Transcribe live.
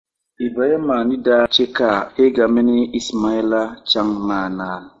Ibrahima ni daa chɛ ka Hega mini Ismaila chaŋ maana.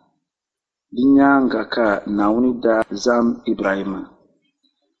 Di nyaaŋa ka Naawuni daa zahim Ibrahima.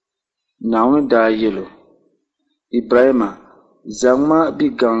 Naawuni daa yɛli o, Ibrahima, zaŋma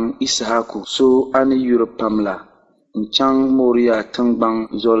bigaŋ Ishaku so a ni yuri pam la n-chaŋ Moriya tiŋgbaŋ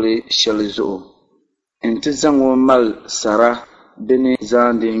zoli shɛli zuɣu, n-ti zaŋ o mali Sara bɛ ni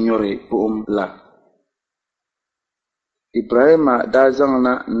zaandi nyuri buɣum la. Ibrahima daa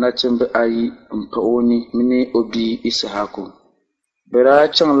zaŋla nachimba ayi m-pahi o ni mini o bia Ishaku. Bɛ daa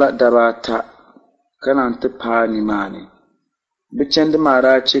chaŋla daba ata ka naan ti paai nimaani. Bɛ chandi maa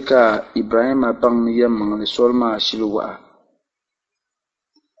daa chɛ ka Ibrahima baŋ ni yɛlimaŋli soli maa shili waɣa.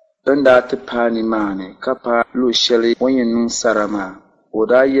 Bɛn daa ti paai nimaani ka paai luɣu shɛli o ni yɛn niŋ Sara maa, o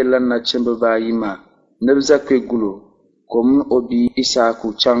daa yɛlila nachimbiba ayi maa ni bɛ za kpe guli o, ka o mini o bia Ishaku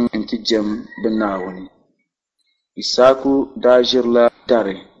chaŋ n-ti jɛm bɛ Naawuni. Ishaku daa ʒirila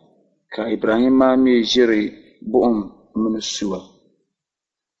dari, ka Ibrahima mi ʒiri buɣum mini sua.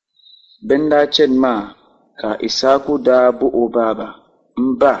 Bɛn daa chani maa, ka Ishaku daa bo o baaba,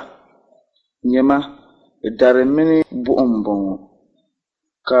 m ba, nyɛma, dari mini buɣum m-bɔŋɔ.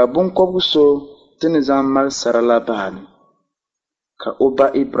 Ka binkɔbigu so ti ni zaŋ mali Sara la baani. Ka o ba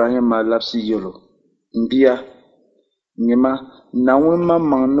Ibrahima labisi yɛli o, m bia, nyɛma, Naawuni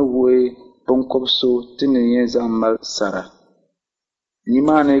maŋmaŋ ni wuhi binkɔb' so ti ni yɛn zaŋ mali Sara.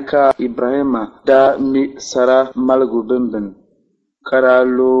 Nimaani ka Ibrahima daa me Sara maligu bimbini, ka daa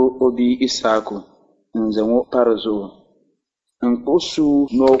lo o bia Ishaku n-zaŋ o pa di zuɣu, n-kpuɣi sua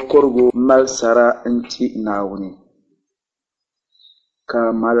ni o kurigu mali Sara n-ti Naawuni. Ka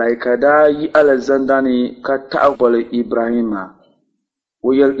malaika daa yi alizanda ni ka taɣi bɔli Ibrahima. O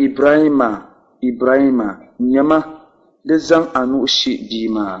yɛli Ibrahima, Ibrahima, nyɛma, di zaŋ a nuhi shi bia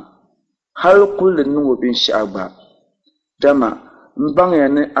maa. Hali kulli niŋ o binshɛɣu gba. Dama, m-baŋya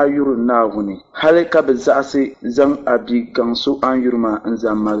ni a yuri Naawuni, hali ka bɛ zaɣisi zaŋ a bigaŋ so a ni yuri maa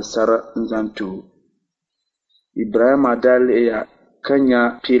n-zaŋ mali Sara n-zaŋ ti o. Ibrahima daa lihiya ka nya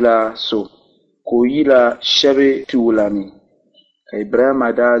pila so, ka o yila shɛba tuo la ni. Ka Ibrahima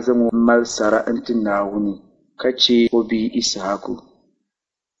daa zaŋ o mali Sara n-ti Naawuni, ka che o bia Ishaku.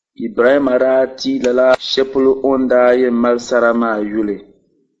 Ibrahima daa ti lala shɛli polo o ni daa yɛn mali Sara maa yuli,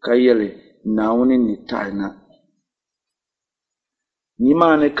 ka yɛli Naawuni ni taɣi na.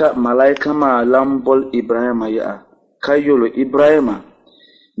 Nimaani ka malaika maa lan bɔli Ibrahima yaɣa, ka yɛli o, Ibrahima,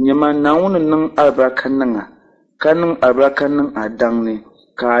 nyɛma Naawuni niŋ albarikaniŋa, ka niŋ albarika niŋ Adaŋni,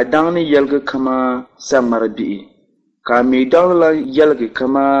 ka Adaŋni yɛligi kama saŋmari bihi, ka a mi daŋ lan yɛligi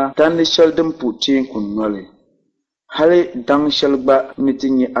kama tandi shɛli din pu teenku noli. Hali daŋ shɛli gba ni ti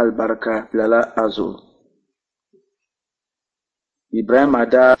nya albarika lala a zuɣu. Ibrahima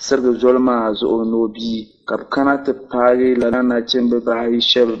daa sirigi zoli maa zuɣu ni o bia, ka bɛ kana ti paagi lala nachimbiba ayi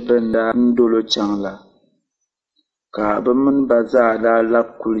shɛba bɛn daa n-doli o chaŋ la. Ka bɛ mini ba zaa daa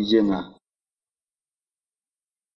labi kuli yiŋa.